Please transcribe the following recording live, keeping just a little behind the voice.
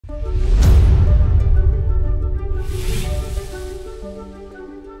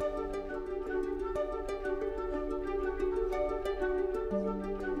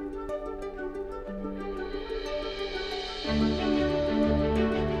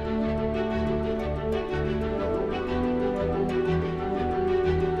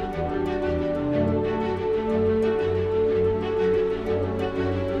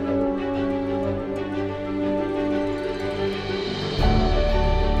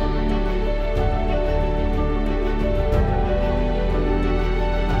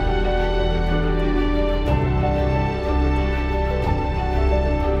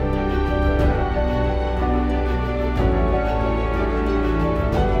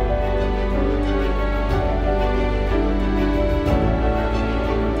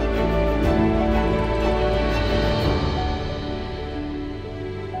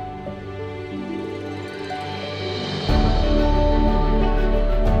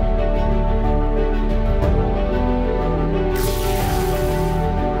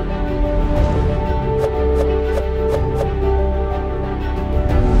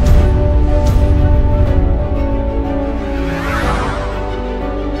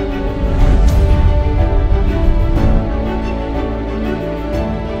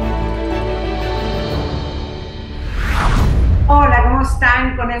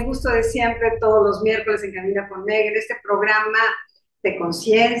Con el gusto de siempre, todos los miércoles en Camina con MEG, en este programa de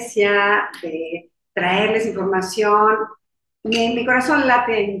conciencia, de traerles información. Mi corazón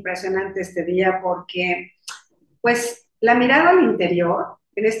late impresionante este día porque, pues, la mirada al interior,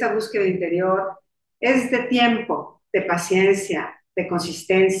 en esta búsqueda interior, es de tiempo, de paciencia, de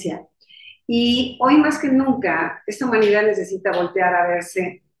consistencia. Y hoy más que nunca, esta humanidad necesita voltear a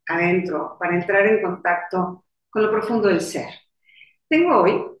verse adentro para entrar en contacto con lo profundo del ser. Tengo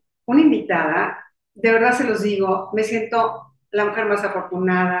hoy una invitada, de verdad se los digo, me siento la mujer más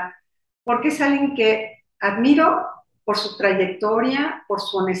afortunada, porque es alguien que admiro por su trayectoria, por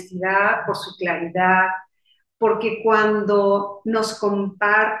su honestidad, por su claridad, porque cuando nos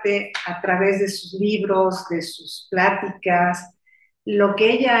comparte a través de sus libros, de sus pláticas, lo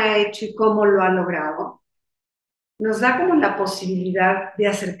que ella ha hecho y cómo lo ha logrado, nos da como la posibilidad de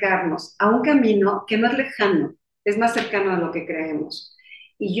acercarnos a un camino que no es lejano, es más cercano a lo que creemos.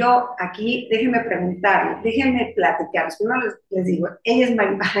 Y yo aquí, déjenme preguntarle, déjenme platicarles. Primero les digo, ella es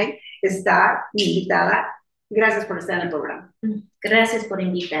Mirabai Starr, mi invitada. Gracias por estar en el programa. Gracias por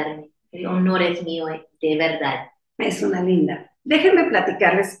invitarme. El honor es mío, de verdad. Es una linda. Déjenme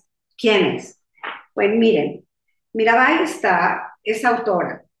platicarles quién es. Pues miren, Mirabai Starr es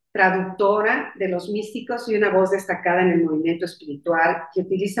autora, traductora de los místicos y una voz destacada en el movimiento espiritual que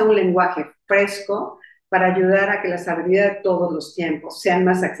utiliza un lenguaje fresco para ayudar a que la sabiduría de todos los tiempos sean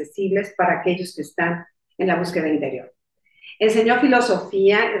más accesibles para aquellos que están en la búsqueda interior. Enseñó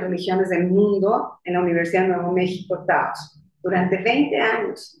filosofía y religiones del mundo en la Universidad de Nuevo México, Taos, durante 20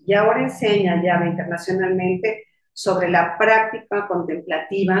 años y ahora enseña ya internacionalmente sobre la práctica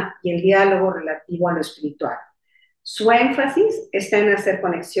contemplativa y el diálogo relativo a lo espiritual. Su énfasis está en hacer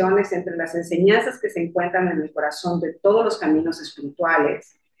conexiones entre las enseñanzas que se encuentran en el corazón de todos los caminos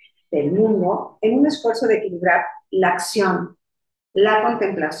espirituales del mundo en un esfuerzo de equilibrar la acción, la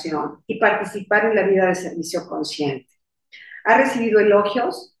contemplación y participar en la vida de servicio consciente. Ha recibido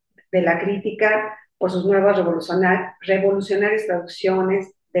elogios de la crítica por sus nuevas revolucionarias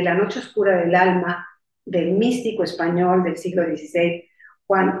traducciones de La noche oscura del alma, del místico español del siglo XVI,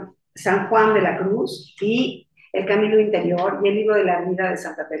 San Juan de la Cruz, y El camino interior, y el libro de la vida de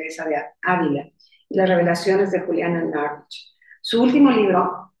Santa Teresa de Ávila, y las revelaciones de Juliana Narch. Su último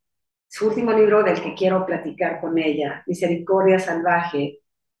libro del que quiero platicar con ella, Misericordia Salvaje,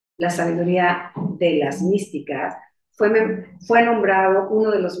 la sabiduría de las místicas, fue nombrado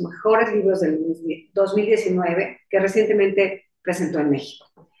uno de los mejores libros del 2019 que recientemente presentó en México.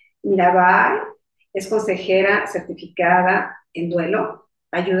 Mirabai es consejera certificada en duelo,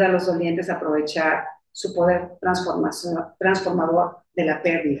 ayuda a los dolientes a aprovechar su poder transformador de la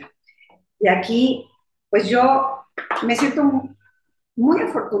pérdida. Y aquí, pues yo me siento muy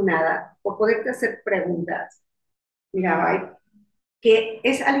afortunada por poderte hacer preguntas, Mirabai, que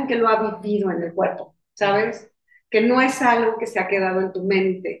es alguien que lo ha vivido en el cuerpo, ¿sabes? Que no es algo que se ha quedado en tu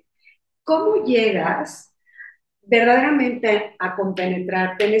mente. ¿Cómo llegas verdaderamente a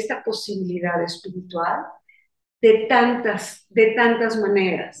compenetrarte en esta posibilidad espiritual de tantas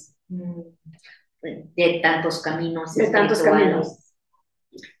maneras? De tantos caminos. De tantos caminos.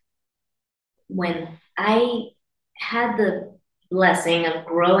 When I had the blessing of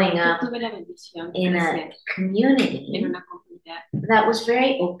growing up in a community that was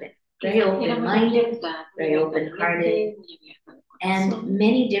very open-minded, very open-hearted, And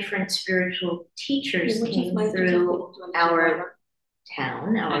many different spiritual teachers came through our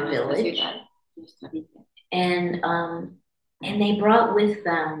town, our village, and they brought with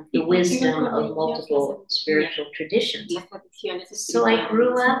them the wisdom of multiple spiritual traditions. So I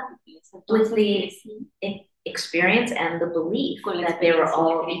grew up with the experience and the belief that they were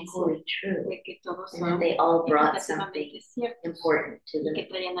all equally true, and that they all brought something important to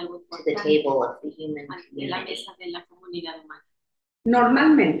the table of the human community.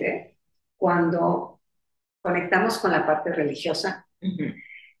 Normalmente, cuando conectamos con la parte religiosa,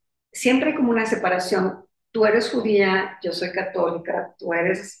 siempre hay como una separación. Tú eres judía, yo soy católica, tú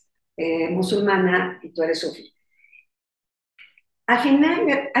eres musulmana y tú eres sufí. Al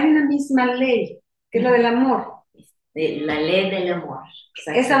final hay una misma ley, que es la del amor. La ley del amor.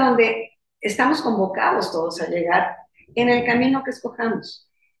 Es a donde estamos convocados todos a llegar en el camino que escojamos.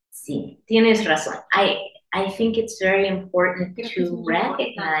 Sí, tienes razón. I think it's very important to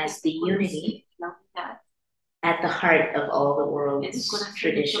recognize the unity at the heart of all the world's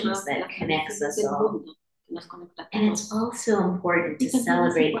traditions that connects us all. And it's also important to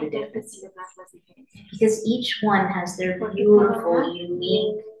celebrate the differences, because each one has their beautiful,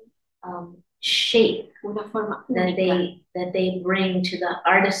 unique shape that they bring to the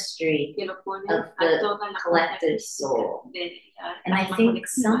artistry of the collective soul. And I think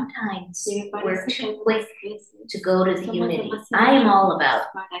sometimes we're too quick to go to the unity. I am all about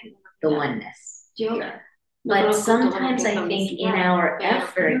the oneness. But sometimes I think in our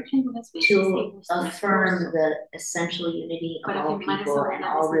effort to affirm the essential unity of all people and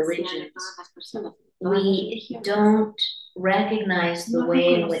all religions, we don't recognize the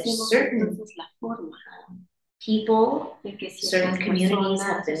way in which certain people, certain communities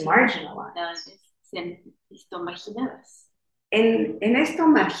have been marginalized. En esto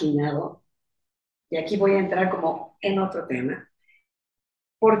marginado, y aquí voy a entrar como en otro tema,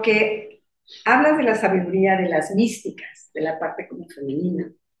 porque hablas de la sabiduría de las místicas, de la parte como femenina,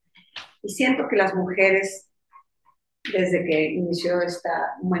 y siento que las mujeres, desde que inició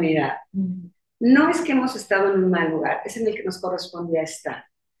esta humanidad, no es que hemos estado en un mal lugar, es en el que nos correspondía estar,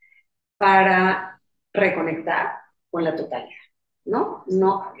 para reconectar con la totalidad, ¿no?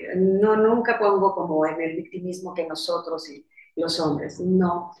 No, nunca pongo como en el victimismo que nosotros y los hombres,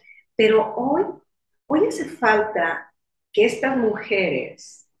 no. Pero hoy hace falta que estas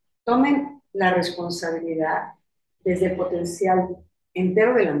mujeres tomen la responsabilidad desde el potencial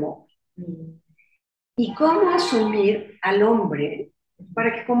entero del amor y cómo asumir al hombre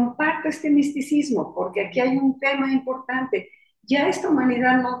para que comparta este misticismo, porque aquí hay un tema importante. Ya esta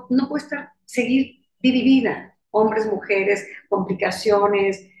humanidad no puede seguir dividida, hombres, mujeres,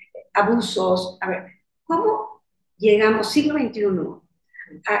 complicaciones, abusos. A ver, ¿cómo llegamos, siglo XXI,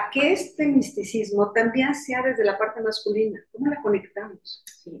 a que este misticismo también sea desde la parte masculina? ¿Cómo la conectamos?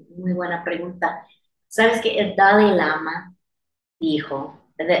 Sí, muy buena pregunta. Sabes que el Dalai Lama dijo,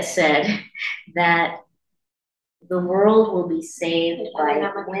 that said that the world will be saved by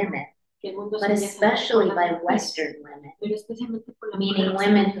women, but especially by Western women, meaning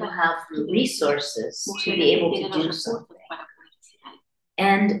women who have the resources to be able to do something.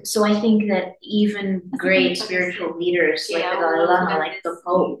 And so I think that even great spiritual leaders like the Dalai Lama, like the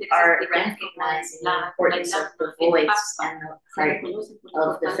Pope, are recognizing the importance of the voice and the heart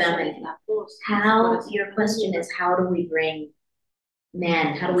of the feminine. Your question is, how do we bring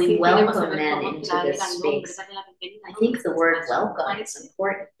men, how do we welcome men into this space? I think the word welcome is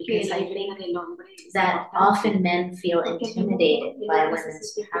important, because I think that often men feel intimidated by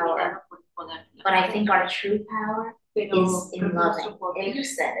women's power. But I think our true power is in loving. And you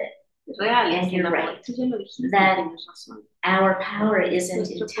said it. And you're right. That our power isn't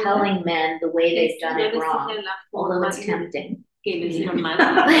in telling men the way they've done it wrong, although it's tempting.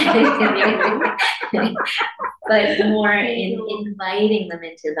 But more in inviting them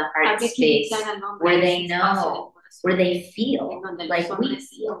into the heart space where they know, where they feel like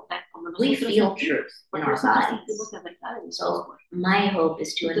we feel truth in our bodies. So my hope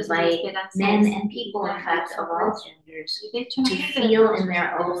is to invite men and people, in fact, of all genders, to feel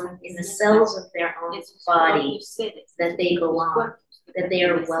in the cells of their own body that they belong, that they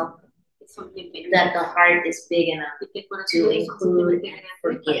are welcome, that the heart is big enough to include and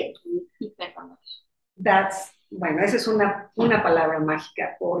forgive. Bueno, esa es una palabra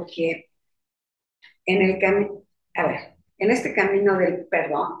mágica, porque en este camino del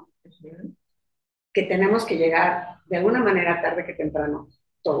perdón, que tenemos que llegar de alguna manera tarde que temprano,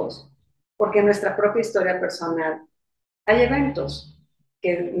 todos, porque en nuestra propia historia personal hay eventos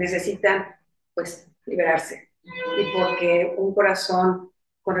que necesitan, pues, liberarse, y porque un corazón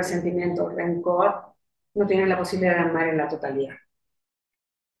con resentimiento, rencor, no tiene la posibilidad de amar en la totalidad.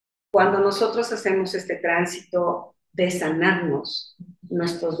 cuando nosotros hacemos este tránsito de sanarnos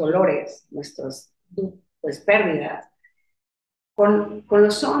nuestros dolores, nuestras pues, pérdidas, con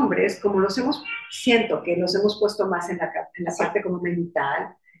los hombres, como los hemos, siento que los hemos puesto más en la parte como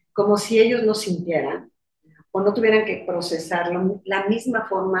mental, como si ellos no sintieran o no tuvieran que procesarlo la misma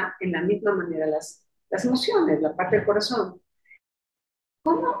forma, en la misma manera las emociones, la parte del corazón.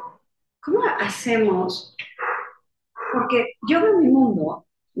 ¿Cómo, cómo hacemos? Porque yo veo mi mundo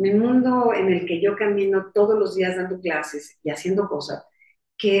en el que yo camino todos los días dando clases y haciendo cosas,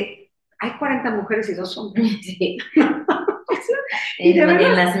 que hay 40 mujeres y 2 hombres. Sí. Y de verdad,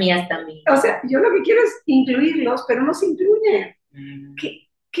 en las mías también. o sea, yo lo que quiero es incluirlos, pero no se incluyen.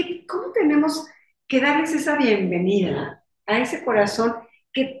 ¿Cómo tenemos que darles esa bienvenida a ese corazón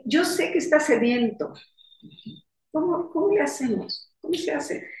que yo sé que está sediento? ¿Cómo le hacemos? ¿Cómo se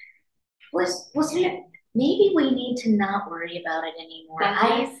hace? Pues, maybe we need to not worry about it anymore.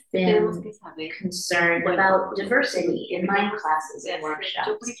 I've been concerned about diversity in my classes and workshops.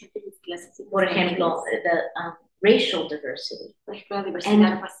 Por ejemplo, the racial diversity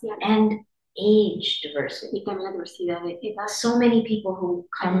and age diversity. So many people who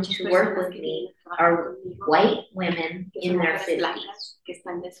come to work with me are white women in their 50s.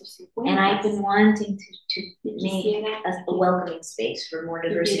 And I've been wanting to make a welcoming space for more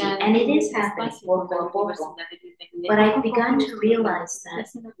diversity. And it is happening, poco a poco. But I've begun to realize that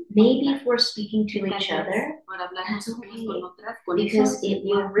maybe if we're speaking to each other, that's okay, because it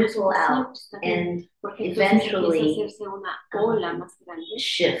will ripple out and eventually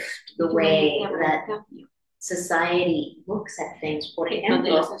shift the way that society looks at things. Por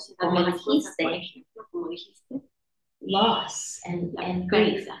ejemplo, como dijiste, loss and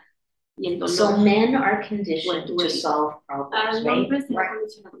grief. So men are conditioned to solve problems, right?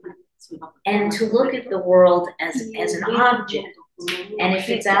 And to look at the world as an object. And if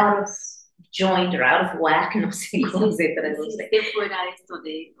it's out of joint or out of whack, no sé cómo se traduce,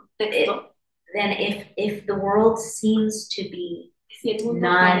 then if the world seems to be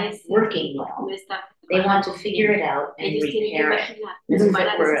not working well, they want to figure it out and repair it as if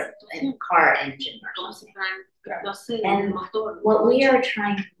it were a car engine or something. And what we are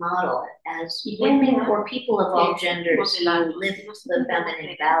trying to model as women or people of all genders who live the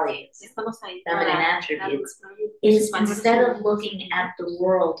feminine values, feminine attributes, is instead of looking at the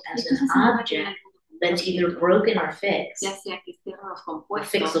world as an object that's either broken or fixed, or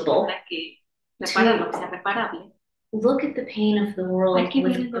fixable, look at the pain of the world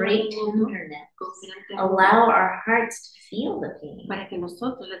with great tenderness. Allow our hearts to feel the pain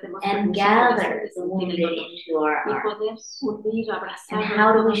and gather the wounded into our arms. And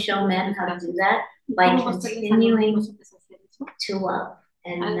how do we show men how to do that? By continuing to love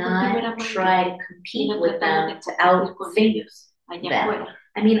and not try to compete with them, to outthink them.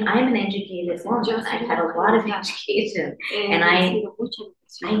 I mean, I'm an educated woman. I've had a lot of education, and I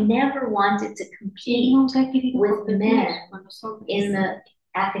never wanted to compete with men in the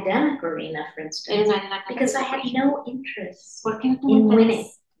academic arena, for instance, because I had no interest in winning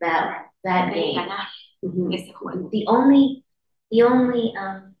that game. The only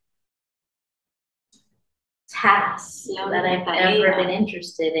task that I've ever been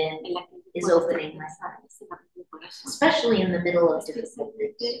interested in is opening my heart, especially in the middle of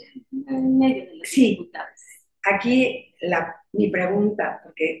difficulties. Sí, aquí mi pregunta,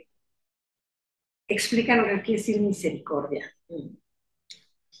 porque explícanos qué quiere decir misericordia.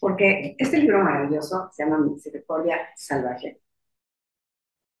 Porque este libro maravilloso se llama Misericordia Salvaje.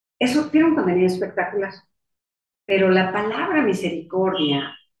 Eso tiene un contenido espectacular, pero la palabra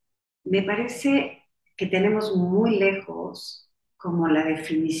misericordia me parece que tenemos muy lejos como la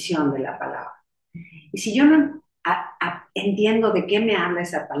definición de la palabra. Y si yo no entiendo de qué me habla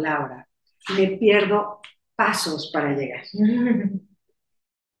esa palabra, me pierdo pasos para llegar.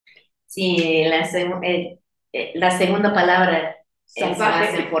 Sí, la segunda palabra salvaje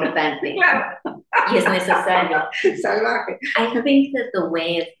es más importante. Claro. Y es necesario. Salvaje. I think that the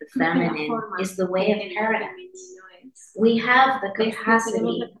way of the feminine is the way of paradise. We have the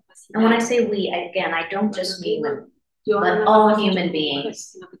capacity, and when I say we, again, I don't just mean women, but all human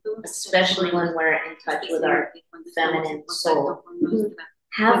beings, especially when we're in touch with our feminine soul,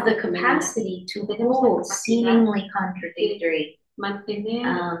 have the capacity to hold seemingly contradictory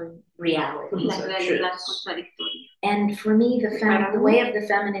realities or truths. And for me, the way of the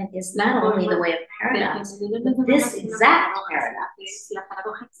feminine is not only the way of paradox, but this exact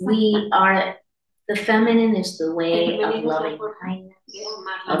paradox. We are The feminine is the way of loving kindness,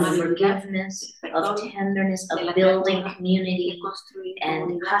 of forgiveness, of tenderness, of building community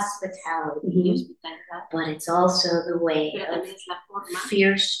and hospitality. But it's also the way of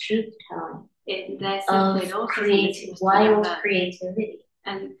fierce truth-telling, of wild creativity.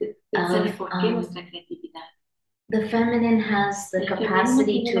 The feminine has the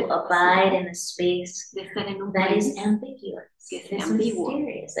capacity to abide in a space that is ambiguous, that is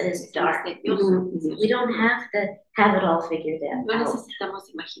mysterious, that is dark. We don't have to have it all figured out.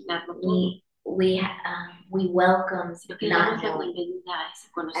 We welcome not knowing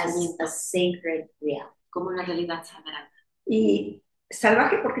as a sacred reality. Y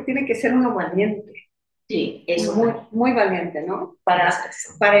salvaje porque tiene que ser uno valiente. Sí, es muy valiente, ¿no?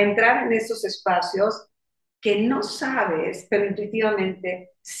 Para entrar en esos espacios que no sabes, pero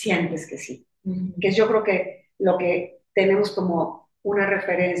intuitivamente sientes que sí. Que yo creo que lo que tenemos como una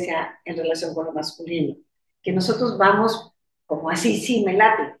referencia en relación con lo masculino, que nosotros vamos como así, sí, me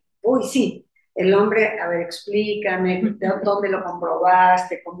late, uy, sí. El hombre, a ver, explícame, ¿dónde lo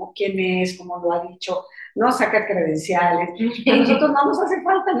comprobaste? ¿Quién es? ¿Cómo lo ha dicho? No saca credenciales. A nosotros no nos hace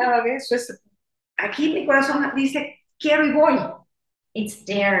falta nada de eso. Aquí mi corazón dice, quiero y voy. It's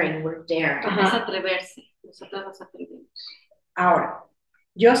daring, we're daring. Es atreverse. Nosotros nos atrevemos. Ahora,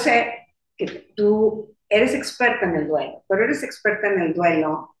 yo sé que tú eres experta en el duelo, pero eres experta en el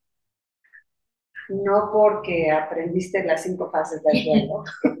duelo no porque aprendiste las 5 fases del duelo.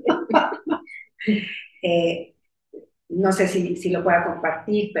 No sé si lo pueda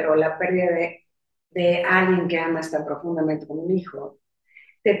compartir, pero la pérdida de alguien que amas tan profundamente como un hijo,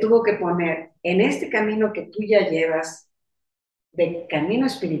 te tuvo que poner en este camino que tú ya llevas, de camino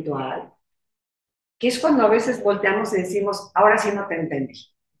espiritual, que es cuando a veces volteamos y decimos, ahora sí no te entendí.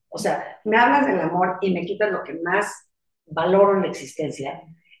 O sea, me hablas del amor y me quitas lo que más valoro en la existencia.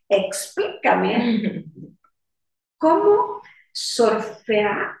 Explícame cómo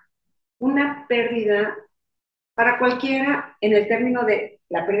surfear una pérdida para cualquiera en el término de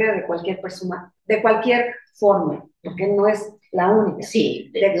la pérdida de cualquier persona, de cualquier forma, porque no es la única.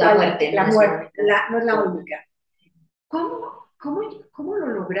 Sí, la muerte no es la única. ¿Cómo lo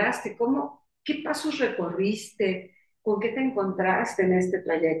lograste? ¿Qué pasos recorriste? ¿Con qué te encontraste en este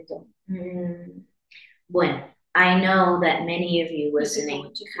trayecto? Bueno, I know that many of you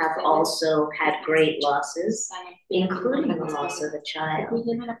listening have also had great losses, including the loss of a child.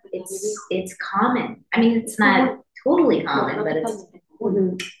 It's common. I mean, it's not totally common, but it's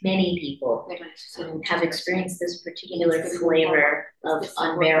many people have experienced this particular flavor of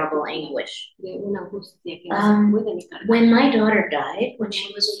unbearable anguish. When my daughter died, when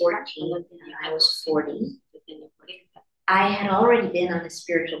she was 14 and I was 40, I had already been on a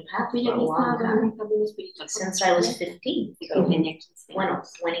spiritual path for a long time, since I was 15, so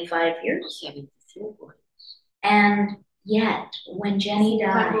 25 years. And yet, when Jenny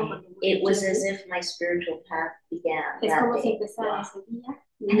died, it was as if my spiritual path began that day.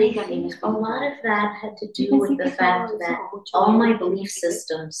 And I think a lot of that had to do with the fact that all my belief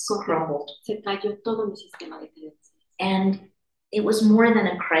systems crumbled. And it was more than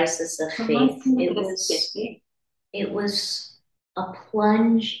a crisis of faith. It was a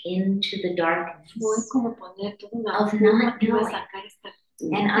plunge into the darkness of not knowing.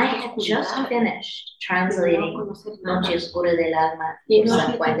 And I had just finished translating Noche Oscura del Alma por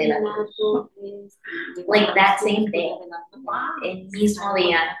San Juan de la Cruz. Like that same day, el mismo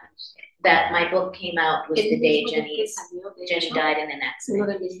día that my book came out was the day Jenny died in an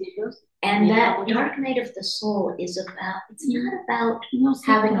accident. And that dark night of the soul is about, it's not about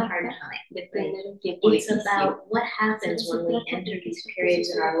having a hard time. Right? It's about what happens when we enter these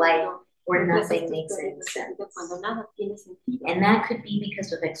periods in our life where nothing makes any sense. And that could be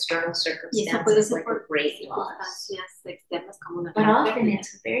because of external circumstances like a great loss. But often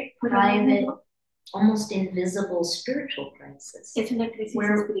it's a very private, almost invisible spiritual crisis,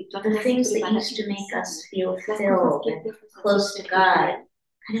 where the things that used to make us feel filled and close to God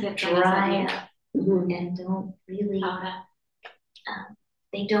kind of dry up and don't really,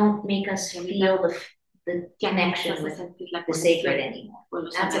 they don't make us feel the connection with the sacred anymore.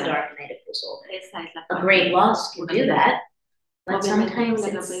 That's a dark night of the soul. A great loss can do that, but sometimes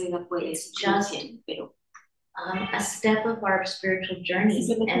it's just a step of our spiritual journey.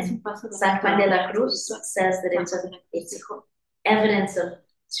 And San Juan de la Cruz says that it's evidence of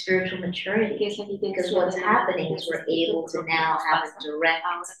spiritual maturity, because what's happening is we're able to now have a direct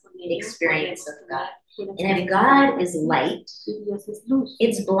experience of God. And if God is light,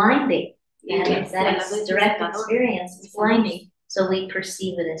 it's blinding. And that is direct experience is blinding, so we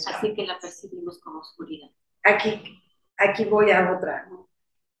perceive it as dark. Aquí voy a otra.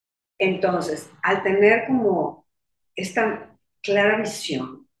 Entonces, al tener como esta clara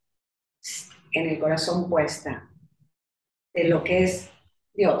visión en el corazón puesta de lo que es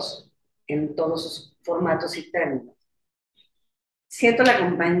Dios en todos sus formatos y términos, siento la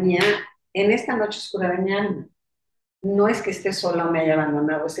compañía en esta noche oscura de mi alma. No es que esté sola o me haya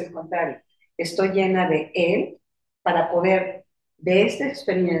abandonado, es el contrario. Estoy llena de Él para poder de esta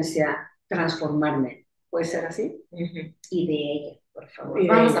experiencia transformarme. ¿Puede ser así? Y de ella, por favor. Y de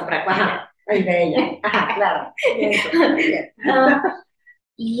Vamos ella. a practicar. Ajá. Y de ella. Ajá, claro. Bien.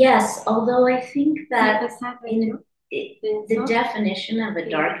 Yes, although I think that in the definition of a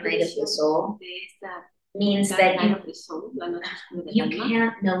dark night of the soul means that you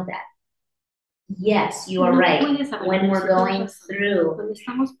can't know that. Yes, you are right. When we're going through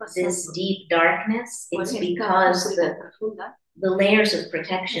this deep darkness, it's because the layers of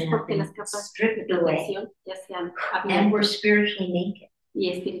protection have been stripped away, and we're spiritually naked.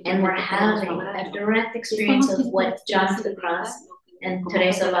 And we're having a direct experience of what John the Cross and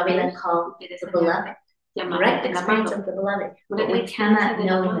Teresa of Avila call the beloved. Direct experience of the beloved. But we cannot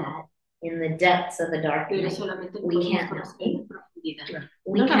know that in the depths of the darkness. We can't know it.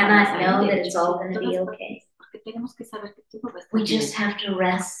 We cannot know that it's all going to be okay. We just have to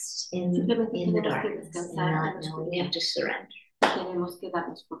rest in the darkness and not know. We have to surrender.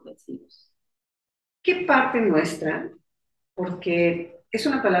 ¿Qué parte nuestra? Porque es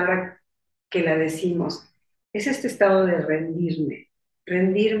una palabra que la decimos, es este estado de rendirme.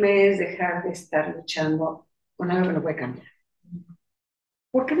 Rendirme es dejar de estar luchando con algo que no puede cambiar.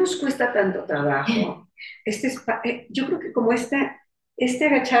 ¿Por qué nos cuesta tanto trabajo? Yo creo que como este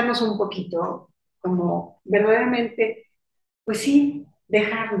agacharnos un poquito, como verdaderamente, pues sí,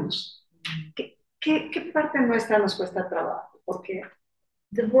 dejarnos. ¿Qué parte nuestra nos cuesta trabajo? ¿Por qué?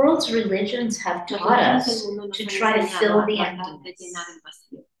 The world's religions have taught us to try to fill the emptiness.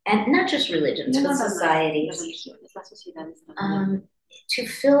 And not just religions, but societies. To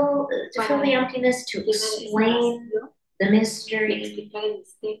fill the emptiness, to explain the mystery,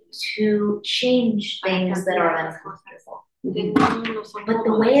 to change things that are uncomfortable. But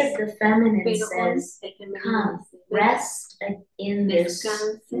the way of the feminine says, come, rest in this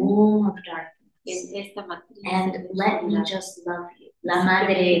womb of darkness, and let me just love you. La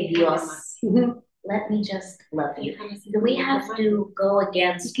Madre Dios. Let me just love you. So we have to go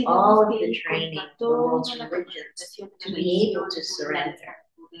against all of the training of the world's religions to be able to surrender.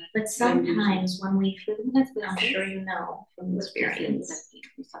 But sometimes when I'm sure you know from experience,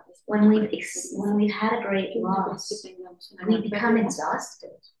 when we've had a great loss, we become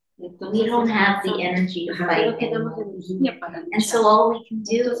exhausted. We don't have the energy to fight anymore. And so all we can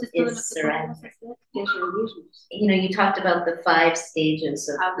do is surrender. You know, you talked about the 5 stages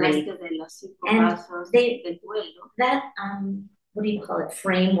of grief. And that, what do you call it,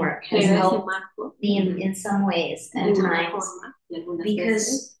 framework has helped me in some ways at times.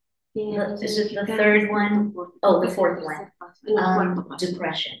 Because is it the third one? Oh, the fourth one.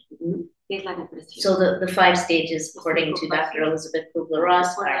 Depression. So the 5 stages, according to Dr. Elizabeth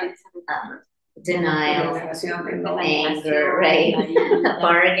Kubler-Ross, are denial, anger, right?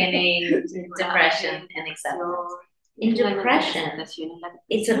 Bargaining, depression, and acceptance. In depression,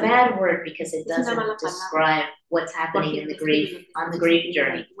 it's a bad word because it doesn't describe what's happening in the grief, on the grief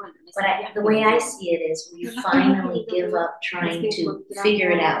journey. But the way I see it is we finally give up trying to figure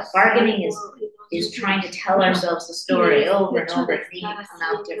it out. Bargaining is trying to tell ourselves the story over and over and make it come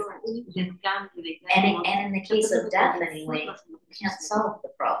out different. And in the case of death anyway, you can't solve the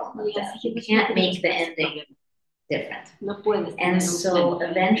problem of death. You can't make the ending different. And so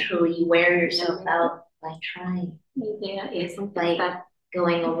eventually you wear yourself out by trying. By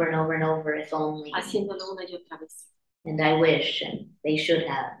going over and over and over, if only. And I wish, and they should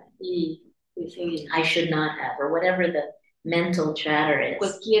have. I should not have, or whatever the mental chatter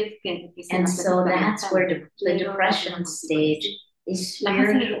is. And so that's where the depression stage is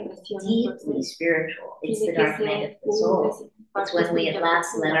spiritual, deeply spiritual. It's the dark night of the soul. It's when we at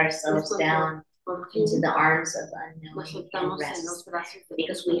last let ourselves down into the arms of unknowing and rest,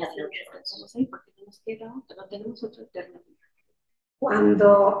 because we have no choice.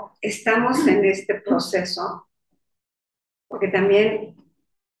 Cuando estamos en este proceso, porque también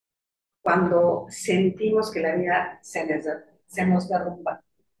cuando sentimos que la vida se nos derrumba,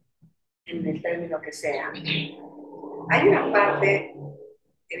 en el término que sea, hay una parte,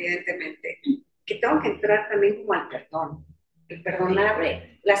 evidentemente, que tengo que entrar también como al perdón, el perdonar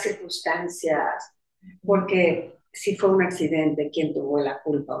las circunstancias, porque si fue un accidente, quién tuvo la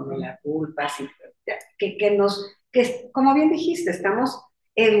culpa o no la culpa, si, que como bien dijiste, estamos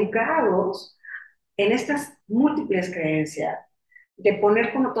educados en estas múltiples creencias de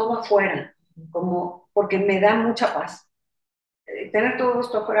poner como todo afuera, como, porque me da mucha paz. Tener todo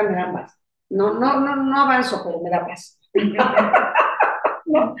esto afuera me da paz. No avanzo, pero me da paz.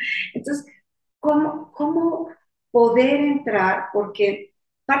 ¿No? Entonces, ¿cómo poder entrar? Porque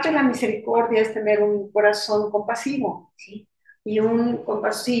parte de la misericordia es tener un corazón compasivo, ¿sí? Y un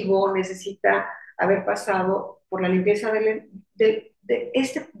compasivo necesita haber pasado por la limpieza de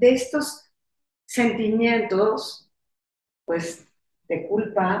estos sentimientos, pues, de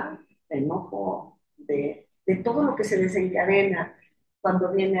culpa, de enojo, de todo lo que se desencadena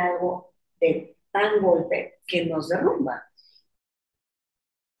cuando viene algo de tan golpe que nos derrumba.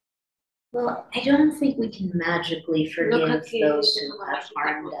 Well, I don't think we can magically forgive those who have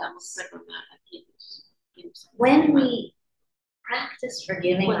harmed us. When we practice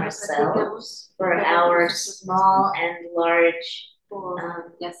forgiving ourselves for our small and large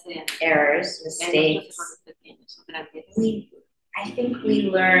errors, mistakes, I think we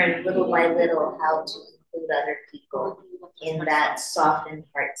learn little by little how to include other people in that softened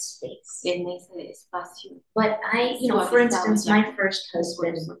heart space. But for instance, my first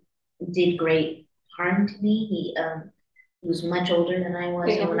husband did great harm to me. He was much older than I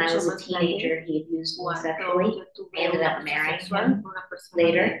was, and when I was a teenager, he abused me sexually. I ended up marrying him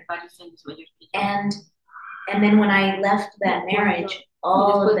later. And then when I left that marriage,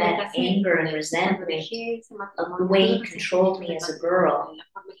 all of that anger and resentment of the way he controlled me as a girl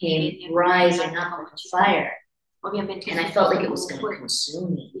came rising up like a fire. And I felt like it was going to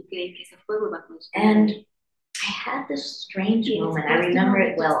consume me. And I had this strange moment. I remember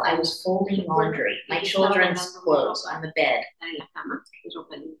it well. I was folding laundry, my children's clothes on the bed.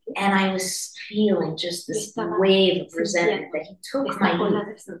 And I was feeling just this wave of resentment that he took my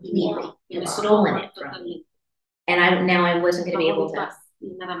youth completely and stolen it from me. And I wasn't going to be able to.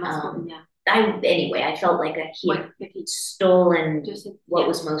 I felt like he'd stolen what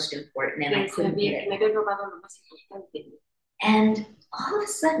was most important, and I couldn't get it. And all of a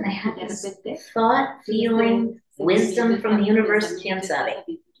sudden, I had this thought, feeling, wisdom from the universe, quién sabe,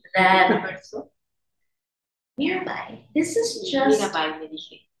 that Mirabai, this is just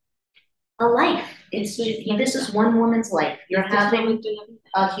a life. This is one woman's life. You're having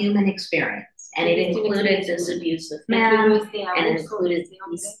a human experience. And it included this abusive man, and it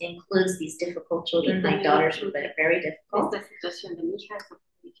includes these difficult children. My daughters were very difficult.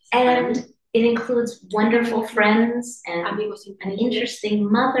 And it includes wonderful friends and an interesting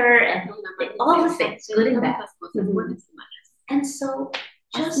mother and all the things, good and bad. And so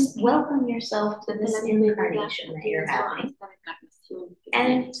just welcome yourself to this incarnation that you're having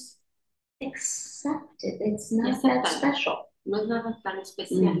and accept it. It's not that special. I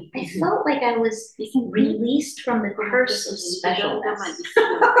felt like I was released from the curse of specialness.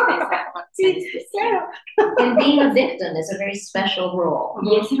 And being a victim is a very special role.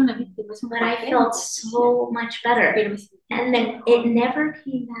 But I felt so much better. And then it never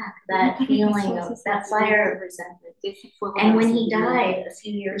came back, that feeling of that fire of resentment. And when he died a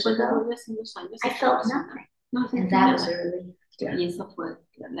few years ago, I felt nothing. And that was a relief.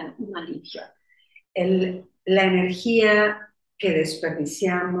 La energía que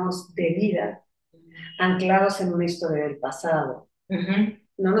desperdiciamos de vida, anclados en una historia del pasado,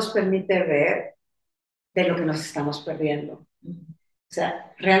 no nos permite ver de lo que nos estamos perdiendo. O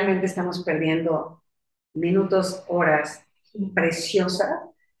sea, realmente estamos perdiendo minutos, horas preciosas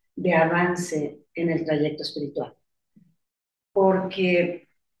de avance en el trayecto espiritual. Porque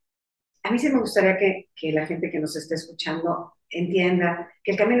a mí sí me gustaría que la gente que nos esté escuchando entienda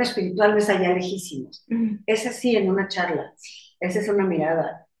que el camino espiritual no es allá lejísimos. Es así en una charla, esa es una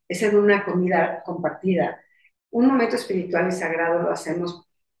mirada, es en una comida compartida. Un momento espiritual y sagrado lo hacemos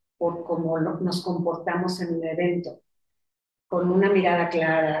por cómo nos comportamos en un evento, con una mirada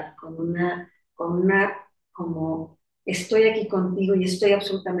clara, con una como estoy aquí contigo y estoy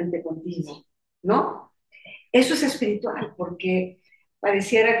absolutamente contigo, ¿no? Eso es espiritual, porque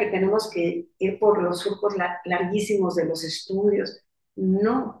pareciera que tenemos que ir por los surcos larguísimos de los estudios.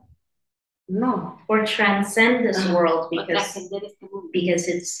 No. Or transcend this world because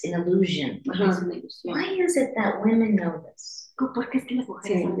it's an illusion. Why is it that women know this?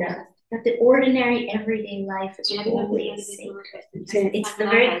 That the ordinary everyday life is holy and sacred. It's the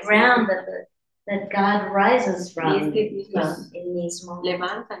very ground that God rises from in these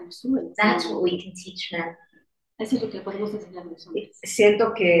moments. That's what we can teach men.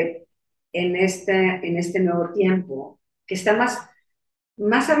 Siento que en este nuevo tiempo, que está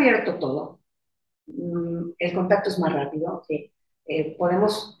más abierto todo, el contacto es más rápido, que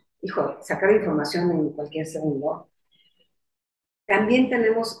podemos, sacar información en cualquier segundo. También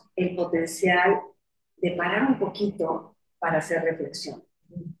tenemos el potencial de parar un poquito para hacer reflexión.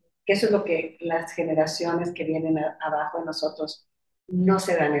 Que eso es lo que las generaciones que vienen abajo de nosotros no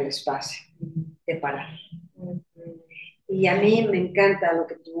se dan el espacio de parar. Y a mí me encanta lo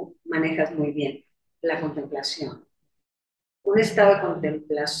que tú manejas muy bien, la contemplación. Un estado de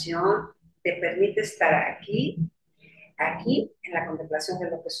contemplación te permite estar aquí, en la contemplación de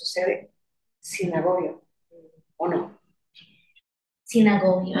lo que sucede, sin agobio, ¿o no? Sin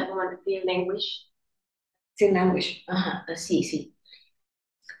agobio. I want to feel language. Sin anguish. Sí, sí.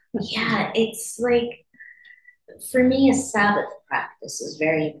 Yeah, it's like, for me, a Sabbath practice is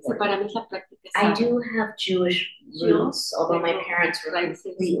very important. Para mí la práctica es I do have Jewish roots, although my parents were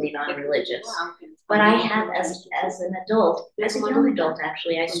completely non-religious. But I have, as an adult, as a young adult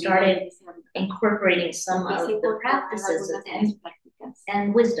actually, I started incorporating some of the practices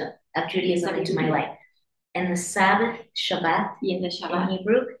and wisdom of Judaism into my life. And the Sabbath, Shabbat, in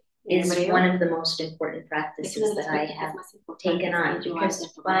Hebrew, is one of the most important practices that I have taken on, because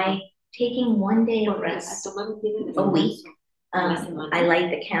by taking one day of rest a week, I light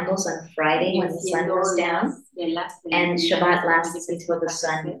the candles on Friday when the sun goes down, and Shabbat lasts until the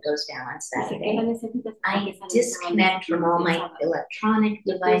sun goes down on Saturday. I disconnect from all my electronic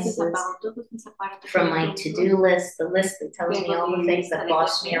devices, from my to-do list, the list that tells me all the things that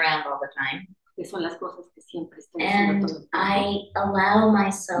boss me around all the time. And I allow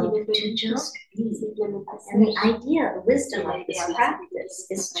myself to just be. And the idea, the wisdom of this practice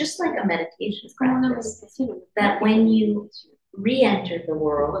is just like a meditation practice, that when you re-enter the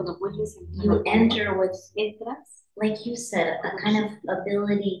world, you enter with, like you said, a kind of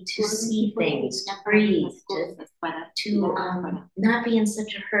ability to see things, to breathe, to not be in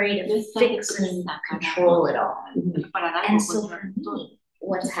such a hurry to fix and control it all. And so for me,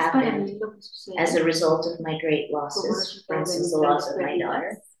 what's happened as a result of my great losses, for instance, the loss of my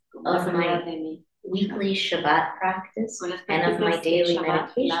daughter, of my weekly Shabbat practice, and of my daily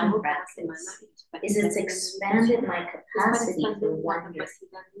meditation practice, is it's expanded my capacity for wonder,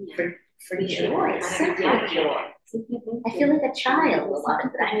 for joy, simple joy. I feel like a child a lot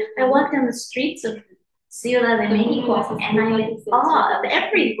of the time. I walk down the streets of Ciudad de Mexico and I'm in awe of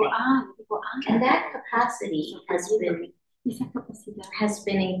everything. And that capacity has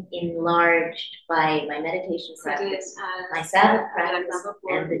been enlarged by my meditation practice, my Sabbath practice,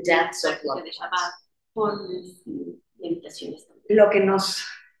 and the depths of love. Lo que nos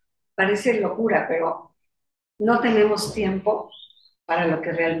parece locura, pero no tenemos tiempo para lo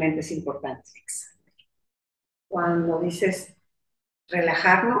que realmente es importante. Cuando dices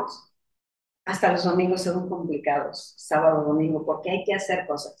relajarnos, hasta los domingos son complicados, sábado, domingo, porque hay que hacer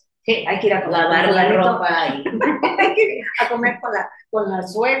cosas. Sí, hay que ir a comer, lavar la ropa y hay que ir a comer con la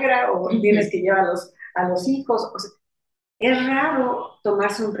suegra, o tienes que llevar a los hijos. O sea, es raro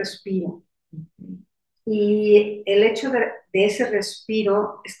tomarse un respiro. Y el hecho de ese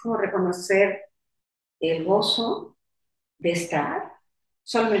respiro es como reconocer el gozo de estar,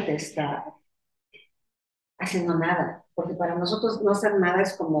 solamente estar, haciendo nada. Porque para nosotros no hacer nada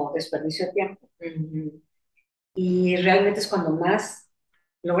es como desperdicio de tiempo. Y realmente es cuando más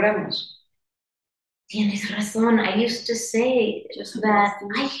logramos. Tienes razón. I used to say that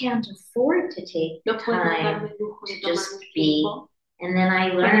I can't afford to take time to just be. And then I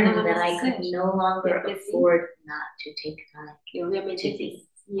learned that I could no longer afford not to take time to be.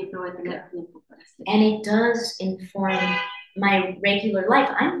 And it does inform my regular life.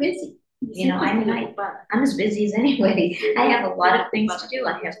 I'm busy. You know, I'm as busy as anybody. I have a lot of things to do.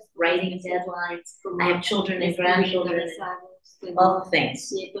 I have writing deadlines. I have children and grandchildren, all the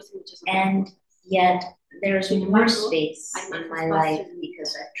things. And yet there's more space in my life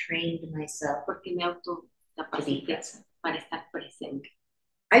because I've trained myself to be present.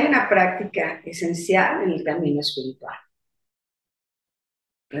 Hay una práctica esencial en el camino espiritual.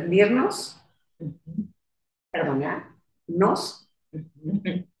 Rendirnos, perdonarnos,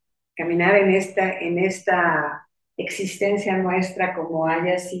 caminar en esta existencia nuestra como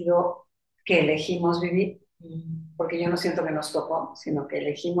haya sido que elegimos vivir, porque yo no siento que nos tocó, sino que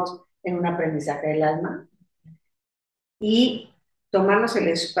elegimos en un aprendizaje del alma, y tomarnos el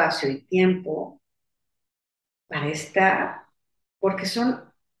espacio y tiempo para estar, porque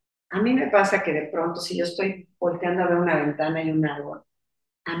a mí me pasa que de pronto si yo estoy volteando a ver una ventana y un árbol,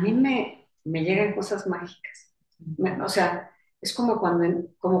 a mí me llegan cosas mágicas. O sea, es como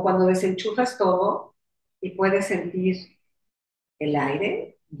cuando desenchufas todo y puedes sentir el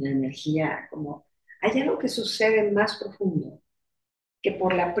aire, la energía, como hay algo que sucede más profundo que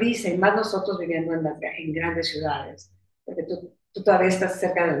por la prisa, y más nosotros viviendo en grandes ciudades, porque tú todavía estás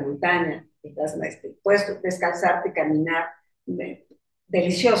cerca de la montaña, puedes descansarte y caminar,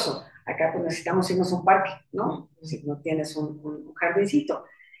 delicioso. Acá pues necesitamos irnos a un parque, ¿no? Si no tienes un jardincito.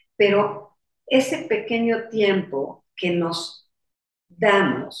 Pero ese pequeño tiempo que nos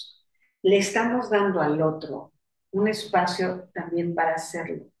damos, le estamos dando al otro un espacio también para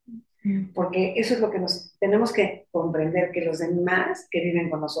hacerlo. Porque eso es lo que nos tenemos que comprender, que los demás que viven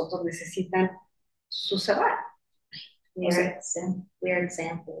con nosotros necesitan su saber. We're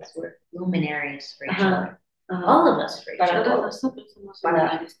examples, we're luminaries for each Ajá, other. ajá. All of us for each Para other. todos,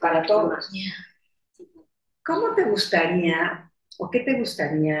 para todos. Yeah. ¿Cómo te gustaría o qué te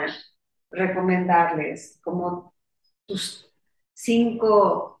gustaría recomendarles como tus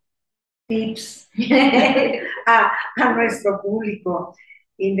 5 tips a nuestro público,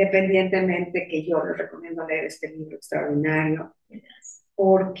 independientemente que yo les recomiendo leer este libro extraordinario?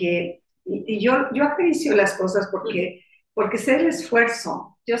 Porque, y yo acaricio las cosas porque sé el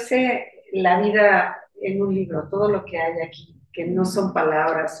esfuerzo, yo sé la vida en un libro, todo lo que hay aquí, que no son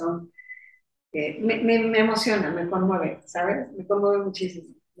palabras, son me emociona, me conmueve, ¿sabes? Me conmueve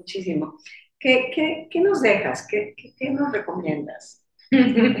muchísimo, muchísimo. ¿Qué nos dejas? ¿Qué nos recomiendas?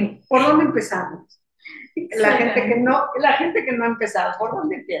 ¿Por dónde empezamos? La gente que no ha empezado, ¿por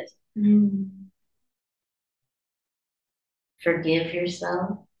dónde empieza? Forgive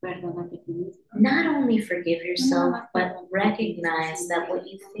yourself. Not only forgive yourself, but recognize that what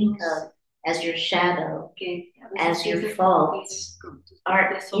you think of as your shadow, as your faults,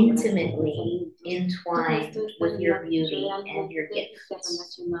 are intimately entwined with your beauty and your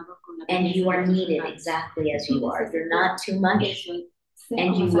gifts. And you are needed exactly as you are. You're not too much,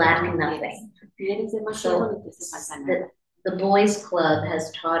 and you lack nothing. So the Boys Club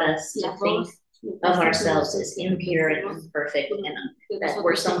has taught us to think of ourselves as impure and imperfect, and that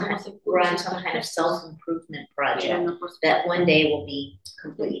we're on some kind of self-improvement project that one day will be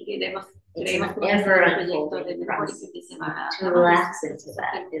complete. It's an ever-unfolding process. To relax into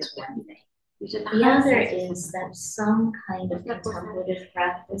that is one thing. The other is that some kind of contemplative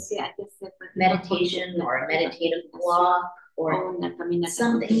practice, meditation or a meditative walk or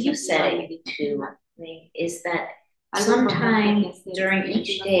something, you said it too, is that sometime during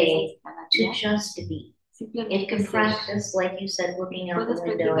each day to just be. You can practice, like you said, looking out the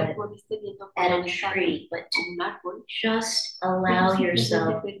window at a tree, but to just allow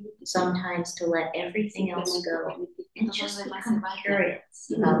yourself sometimes to let everything else go and just become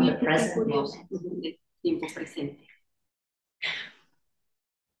curious about the present moment.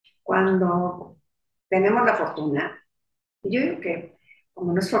 Cuando tenemos la fortuna, yo digo que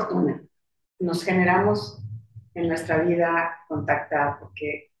como no es fortuna, nos generamos en nuestra vida contactar,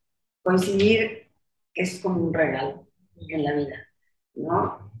 porque coincidir es como un regalo en la vida,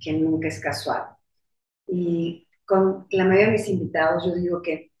 ¿no? Que nunca es casual. Y con la mayoría de mis invitados yo digo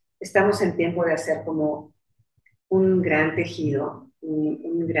que estamos en tiempo de hacer como un gran tejido,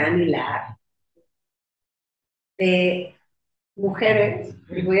 un gran hilar de mujeres,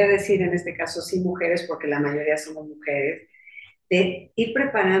 y voy a decir en este caso sí mujeres porque la mayoría somos mujeres, de ir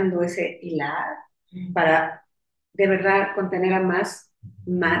preparando ese hilar para de verdad contener a más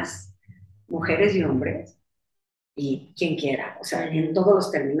mujeres y hombres, y quien quiera, o sea, en todos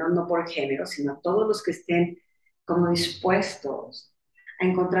los términos, no por género, sino todos los que estén como dispuestos a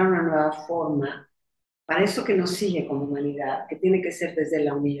encontrar una nueva forma para eso que nos sigue como humanidad, que tiene que ser desde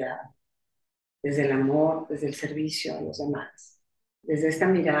la unidad, desde el amor, desde el servicio a los demás, desde esta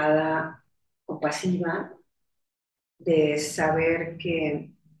mirada compasiva de saber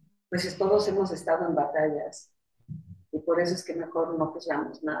que pues todos hemos estado en batallas y por eso es que mejor no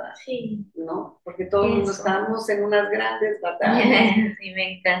juzgamos nada, Sí. ¿no? Porque todo el mundo estamos en unas grandes batallas. Sí,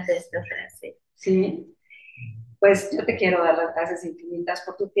 me encanta esta frase. Sí, pues yo te quiero dar las gracias infinitas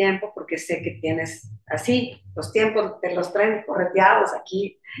por tu tiempo, porque sé que tienes así, los tiempos te los traen correteados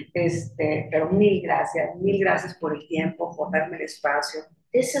aquí, pero mil gracias por el tiempo, por darme el espacio.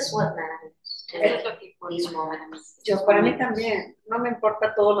 This is what matters. These moments. Yo, para mí también, no me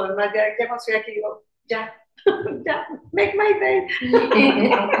importa todo lo demás, ya cuando estoy aquí digo, ya, ya, make my day.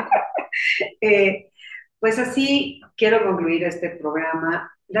 Pues así quiero concluir este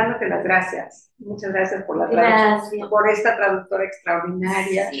programa dándote las gracias. Muchas gracias por por esta traductora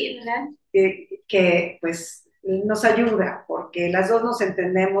extraordinaria, sí, que pues nos ayuda, porque las dos nos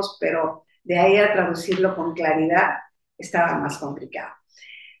entendemos, pero de ahí a traducirlo con claridad estaba más complicado.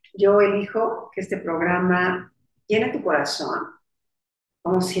 Yo elijo que este programa llene tu corazón,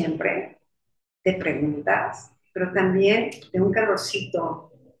 como siempre, de preguntas, pero también de un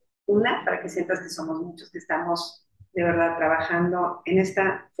calorcito. Una, para que sientas que somos muchos que estamos de verdad trabajando en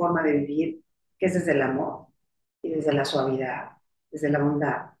esta forma de vivir, que es desde el amor y desde la suavidad, desde la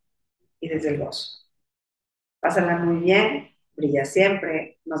bondad y desde el gozo. Pásala muy bien. brilla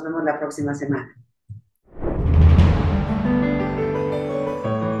siempre. Nos vemos la próxima semana.